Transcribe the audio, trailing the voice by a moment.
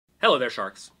Hello there,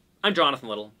 Sharks. I'm Jonathan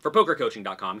Little for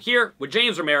PokerCoaching.com, here with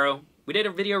James Romero. We did a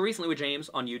video recently with James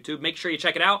on YouTube. Make sure you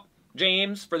check it out.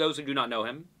 James, for those who do not know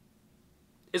him,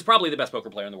 is probably the best poker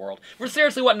player in the world. For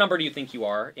seriously, what number do you think you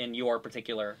are in your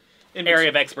particular area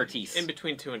of expertise? In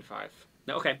between 2 and 5.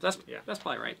 No, okay, that's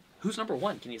probably right. Who's number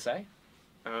 1, can you say?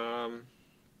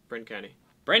 Bryn Kenny.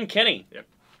 Bryn Kenny. Yep.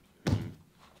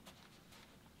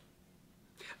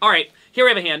 All right, here we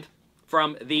have a hand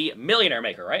from the Millionaire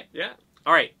Maker, right? Yeah.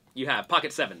 All right, you have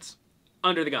pocket sevens,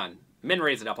 under the gun, min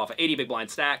raise it up off an 80 big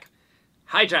blind stack,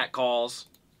 hijack calls,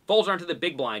 folds onto the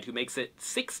big blind who makes it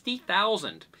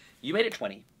 60,000. You made it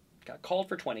 20, got called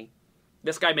for 20.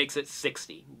 This guy makes it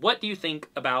 60. What do you think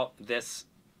about this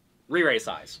re-raise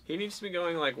size? He needs to be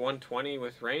going like 120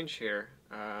 with range here,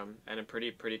 and a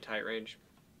pretty tight range.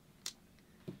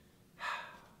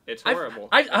 It's horrible.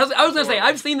 I was going to say,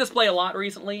 I've seen this play a lot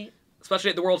recently,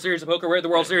 especially at the World Series of Poker. We're at the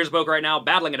World Series of Poker right now,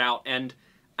 battling it out, and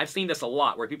I've seen this a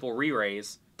lot where people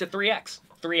re-raise to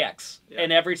 3x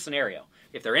in every scenario.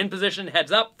 If they're in position,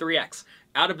 heads up, 3x.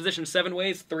 Out of position 7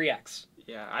 ways, 3x.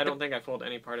 Yeah, I don't think I fold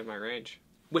any part of my range.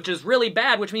 Which is really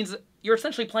bad, which means you're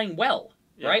essentially playing well,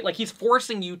 right? Like, he's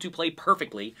forcing you to play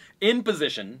perfectly in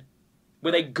position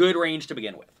with a good range to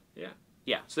begin with. Yeah.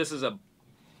 Yeah, so this is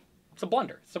it's a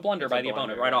blunder. It's a blunder by the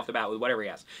opponent right off the bat with whatever he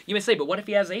has. You may say, but what if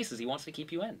he has aces? He wants to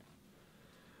keep you in.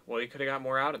 Well, he could have got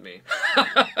more out of me.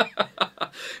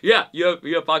 Yeah, you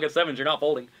have pocket sevens. You're not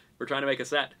folding. We're trying to make a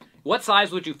set. What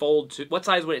size would you fold to? What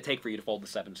size would it take for you to fold the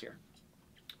sevens here?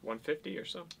 150 or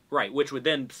so. Right, which would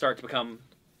then start to become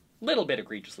a little bit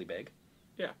egregiously big.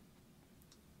 Yeah.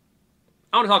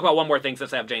 I want to talk about one more thing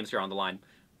since I have James here on the line.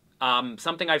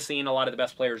 Something I've seen a lot of the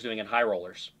best players doing in high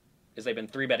rollers is they've been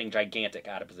 3-betting gigantic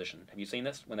out of position. Have you seen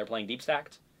this when they're playing deep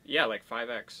stacked? Yeah, like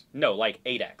 5x. No, like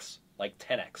 8x, like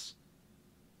 10x.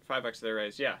 5x their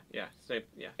raise. Yeah. Same.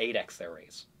 Yeah. 8x their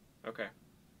raise. Okay.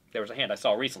 There was a hand I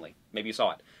saw recently. Maybe you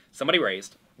saw it. Somebody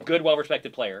raised, good,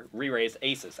 well-respected player, re-raised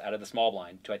aces out of the small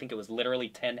blind to, I think it was literally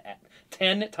 10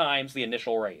 times the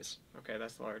initial raise. Okay,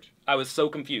 that's large. I was so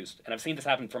confused, and I've seen this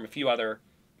happen from a few other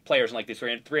players in like these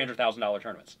 $300,000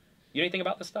 tournaments. You know anything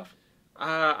about this stuff?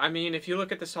 I mean, if you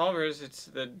look at the solvers, it's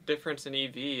the difference in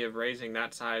EV of raising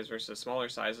that size versus smaller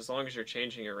size. As long as you're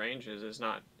changing your ranges, is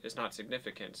not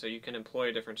significant. So you can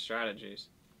employ different strategies.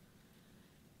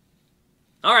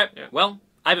 All right. Yeah. Well,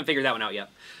 I haven't figured that one out yet.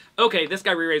 Okay, this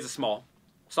guy re-raises small.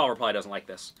 Solver probably doesn't like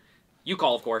this. You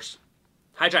call, of course.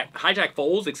 Hijack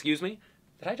folds. Excuse me.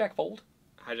 Did hijack fold?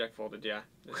 Hijack folded. Yeah,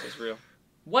 this is real.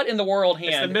 What in the world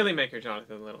hand? It's the Millie Maker,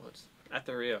 Jonathan Little. It's at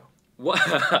the Rio. What?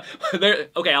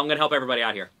 Okay, I'm going to help everybody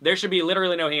out here. There should be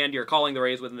literally no hand you're calling the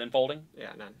raise with and then folding?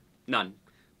 Yeah, none. None.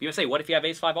 You would say, what if you have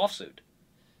ace-5 offsuit?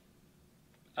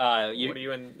 What are you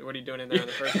doing in there in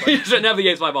the first place? You shouldn't have the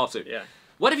ace-5 offsuit. Yeah.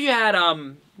 What if you had,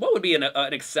 what would be an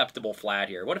acceptable flat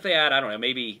here? What if they had, I don't know,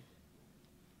 maybe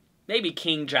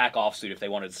king-jack offsuit if they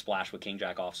wanted to splash with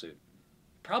king-jack offsuit?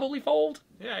 Probably fold?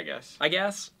 Yeah, I guess. I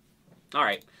guess. All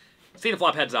right. See the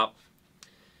flop heads up.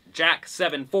 Jack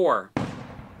 7-4.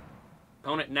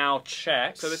 Opponent now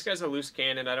checks. So this guy's a loose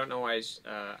cannon. I don't know why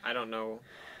I don't know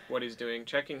what he's doing.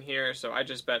 Checking here, so I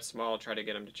just bet small, try to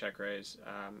get him to check raise.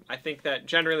 I think that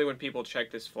generally when people check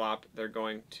this flop, they're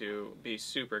going to be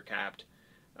super capped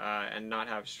and not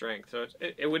have strength. So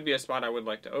it would be a spot I would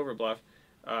like to overbluff.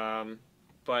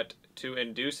 But to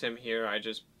induce him here, I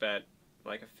just bet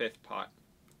like a 5th pot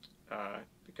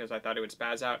because I thought it would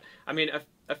spaz out. I mean,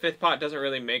 a 5th pot doesn't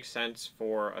really make sense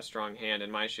for a strong hand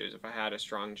in my shoes. If I had a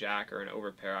strong jack or an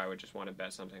overpair, I would just want to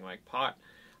bet something like pot.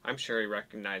 I'm sure he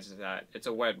recognizes that. It's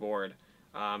a wet board,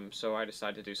 so I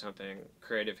decided to do something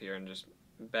creative here and just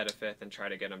bet a 5th and try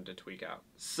to get him to tweak out.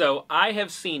 So I have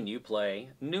seen you play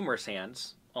numerous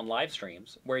hands on live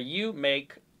streams where you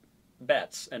make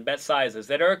bets and bet sizes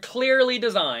that are clearly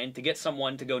designed to get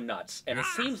someone to go nuts, and it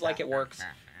seems like it works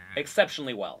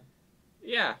exceptionally well.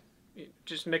 Yeah, you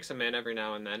just mix them in every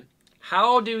now and then.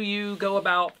 How do you go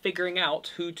about figuring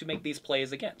out who to make these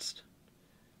plays against?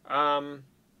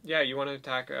 Yeah, you want to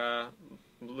attack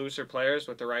looser players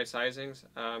with the right sizings.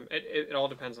 It all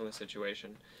depends on the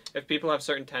situation. If people have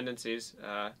certain tendencies,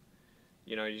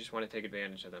 you just want to take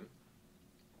advantage of them.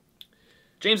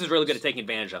 James is really good at taking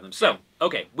advantage of them. So,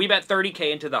 okay, we bet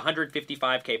 30K into the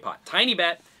 155K pot. Tiny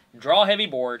bet, draw heavy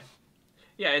board.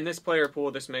 Yeah, in this player pool,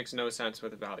 this makes no sense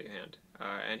with a value hand,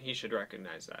 and he should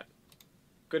recognize that.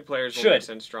 Good players will mix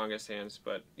in strongest hands,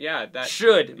 but yeah, that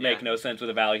should make no sense with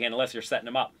a value hand unless you're setting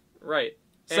them up. Right.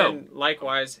 So, and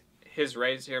likewise, his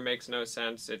raise here makes no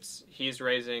sense. He's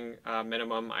raising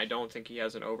minimum. I don't think he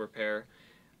has an overpair.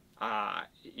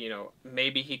 You know,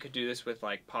 maybe he could do this with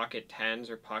like pocket 10s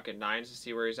or pocket 9s to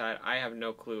see where he's at. I have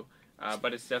no clue.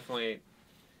 But it's definitely...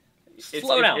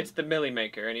 Slow down. It's the milli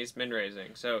maker, and he's min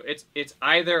raising. So it's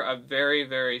either a very,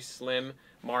 very slim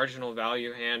marginal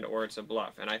value hand or it's a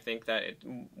bluff. And I think that it's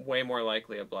way more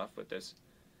likely a bluff with this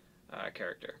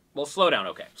character. Well, slow down,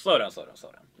 okay. Slow down.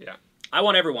 Yeah. I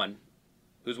want everyone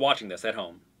who's watching this at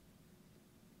home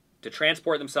to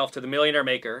transport themselves to the Millionaire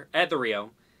Maker at the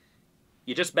Rio.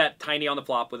 You just bet tiny on the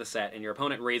flop with a set, and your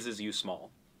opponent raises you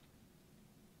small.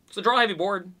 It's a draw-heavy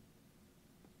board.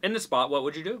 In this spot, what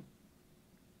would you do?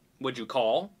 Would you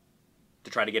call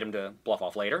to try to get him to bluff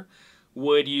off later?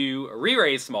 Would you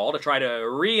re-raise small to try to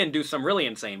re-induce some really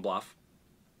insane bluff?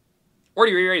 Or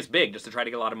do you re-raise big just to try to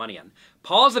get a lot of money in?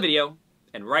 Pause the video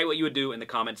and write what you would do in the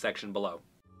comment section below.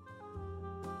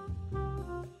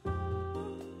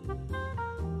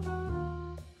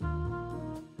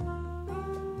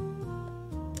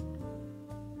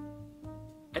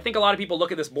 I think a lot of people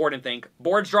look at this board and think,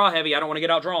 board's draw heavy, I don't want to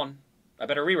get outdrawn. I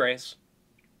better re-raise.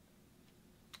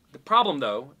 The problem,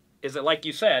 though, is that, like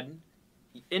you said,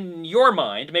 in your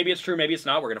mind, maybe it's true, maybe it's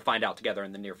not, we're going to find out together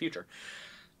in the near future,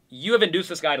 you have induced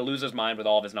this guy to lose his mind with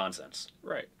all of his nonsense.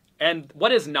 Right. And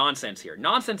what is nonsense here?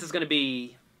 Nonsense is going to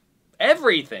be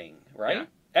everything, right? Yeah.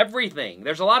 Everything.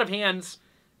 There's a lot of hands,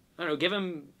 I don't know, give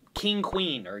him king,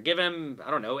 queen, or give him,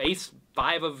 I don't know, ace,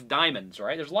 5 of diamonds,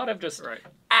 right? There's a lot of just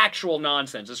actual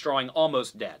nonsense that's drawing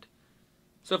almost dead.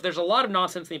 So if there's a lot of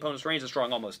nonsense in the opponent's range that's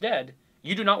drawing almost dead,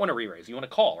 you do not want to re-raise. You want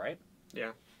to call, right?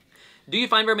 Yeah. Do you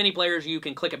find very many players you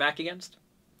can click it back against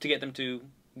to get them to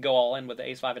go all in with the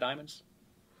ace-5 of diamonds?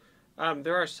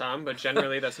 There are some, but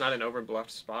generally that's not an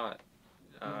overbluffed spot.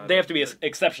 They have to be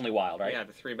exceptionally wild, right? Yeah,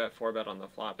 the 3-bet, 4-bet on the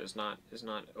flop is not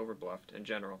overbluffed in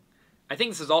general. I think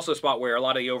this is also a spot where a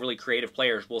lot of the overly creative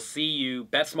players will see you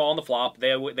bet small on the flop.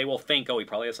 They will think, oh, he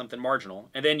probably has something marginal.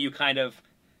 And then you kind of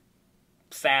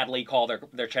sadly call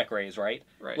their check raise, right?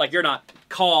 Right. Like, you're not,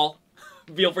 call,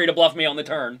 feel free to bluff me on the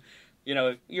turn. You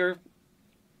know, you're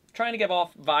trying to give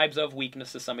off vibes of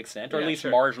weakness to some extent, or at least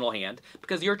marginal hand,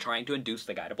 because you're trying to induce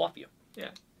the guy to bluff you. Yeah.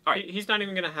 All right. He's not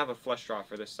even going to have a flush draw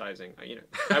for this sizing. You know,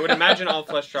 I would imagine all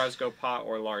flush draws go pot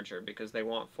or larger because they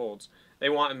want folds. They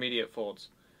want immediate folds.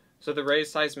 So the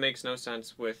raise size makes no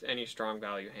sense with any strong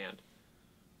value hand.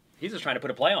 He's just trying to put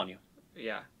a play on you.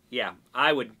 Yeah. Yeah,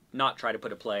 I would not try to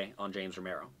put a play on James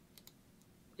Romero.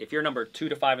 If you're number 2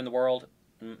 to 5 in the world,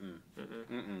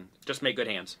 just make good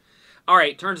hands. All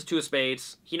right, turns 2 of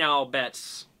spades. He now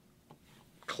bets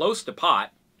close to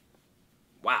pot.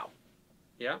 Wow.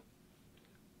 Yeah.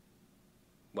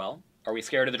 Well, are we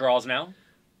scared of the draws now?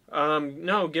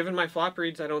 No, given my flop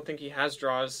reads, I don't think he has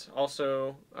draws.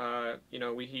 Also, you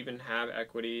know, we even have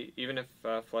equity. Even if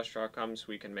flush draw comes,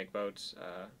 we can make boats.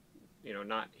 You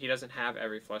know, he doesn't have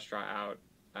every flush draw out.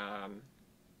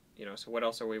 You know, so what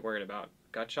else are we worried about?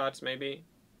 Gut shots, maybe?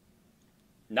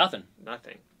 Nothing.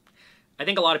 Nothing. I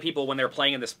think a lot of people, when they're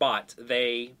playing in the spot,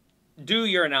 they do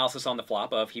your analysis on the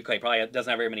flop of he probably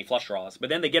doesn't have very many flush draws, but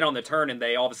then they get on the turn and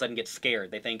they all of a sudden get scared.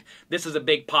 They think, this is a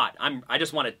big pot. I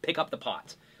just want to pick up the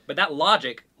pot. But that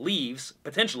logic leaves,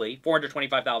 potentially,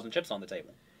 425,000 chips on the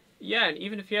table. Yeah, and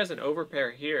even if he has an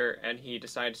overpair here and he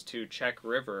decides to check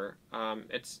river,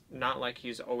 it's not like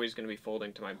he's always going to be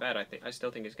folding to my bet. I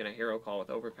still think he's going to hero call with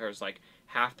overpairs like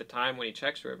half the time when he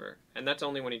checks river. And that's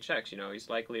only when he checks, you know. He's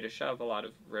likely to shove a lot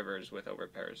of rivers with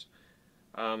overpairs.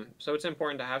 So it's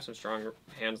important to have some strong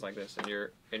hands like this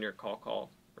in your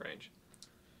call range.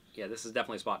 Yeah, this is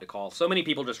definitely a spot to call. So many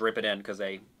people just rip it in because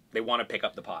they want to pick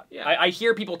up the pot. Yeah. I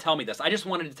hear people tell me this. I just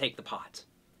wanted to take the pot.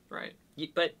 Right.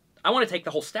 But I want to take the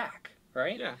whole stack,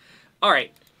 right? Yeah. All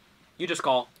right. You just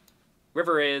call.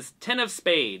 River is 10 of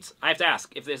spades. I have to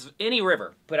ask, if there's any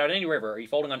river, put out any river, are you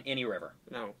folding on any river?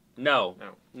 No. No.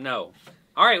 No. No.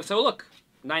 All right, so look.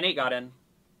 9-8 got in.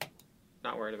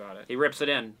 Not worried about it. He rips it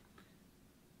in.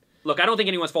 Look, I don't think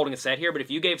anyone's folding a set here, but if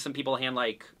you gave some people a hand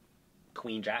like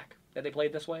Queen Jack that they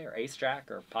played this way, or Ace Jack,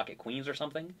 or Pocket Queens or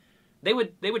something, they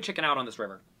would chicken out on this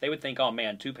river. They would think, oh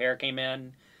man, 2 pair came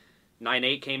in,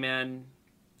 9-8 came in,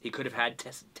 he could have had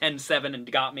 10-7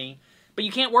 and got me. But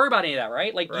you can't worry about any of that,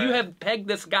 right? Like, you have pegged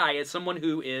this guy as someone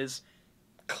who is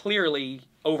clearly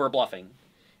over bluffing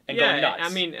and going nuts. I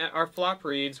mean, our flop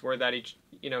reads were that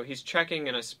he's checking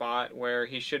in a spot where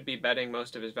he should be betting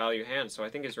most of his value hands. So I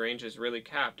think his range is really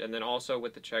capped. And then also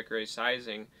with the check raise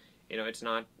sizing, you know,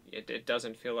 it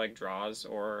doesn't feel like draws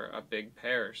or a big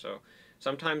pair. So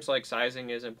sometimes like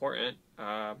sizing is important.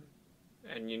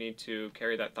 And you need to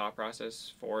carry that thought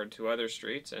process forward to other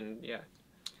streets, and yeah.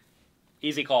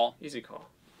 Easy call. Easy call.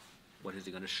 What is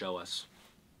he going to show us?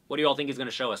 What do you all think he's going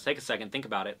to show us? Take a second, think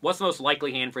about it. What's the most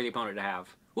likely hand for the opponent to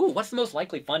have? Ooh, what's the most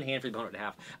likely fun hand for the opponent to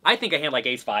have? I think a hand like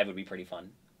Ace-5 would be pretty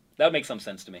fun. That would make some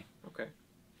sense to me. Okay.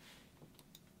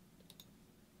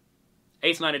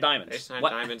 Ace-9 of diamonds. Ace-9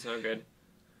 diamonds, no good.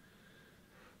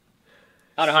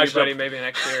 I don't know how I should buddy, maybe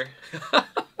next year. I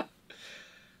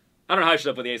don't know how I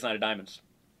should up with the Ace-9 of diamonds.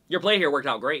 Your play here worked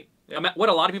out great. Yep. I mean, what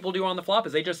a lot of people do on the flop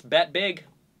is they just bet big.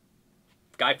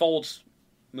 Guy folds,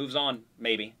 moves on,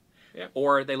 maybe. Yeah.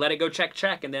 Or they let it go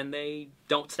check, and then they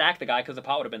don't stack the guy because the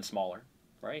pot would have been smaller,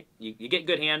 right? You get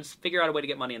good hands, figure out a way to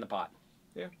get money in the pot.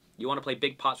 Yeah. You want to play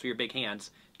big pots with your big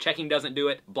hands. Checking doesn't do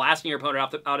it. Blasting your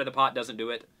opponent out of the pot doesn't do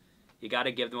it. You got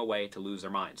to give them a way to lose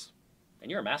their minds. And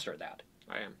you're a master at that.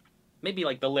 I am. Maybe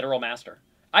like the literal master.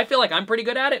 I feel like I'm pretty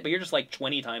good at it, but you're just like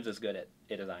 20 times as good at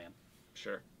it as I am.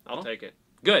 Sure. I'll take it.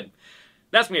 Good.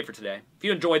 That's me for today. If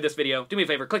you enjoyed this video, do me a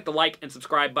favor, click the like and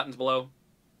subscribe buttons below.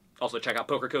 Also, check out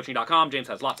pokercoaching.com. James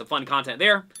has lots of fun content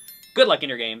there. Good luck in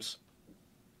your games.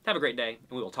 Have a great day,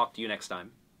 and we will talk to you next time.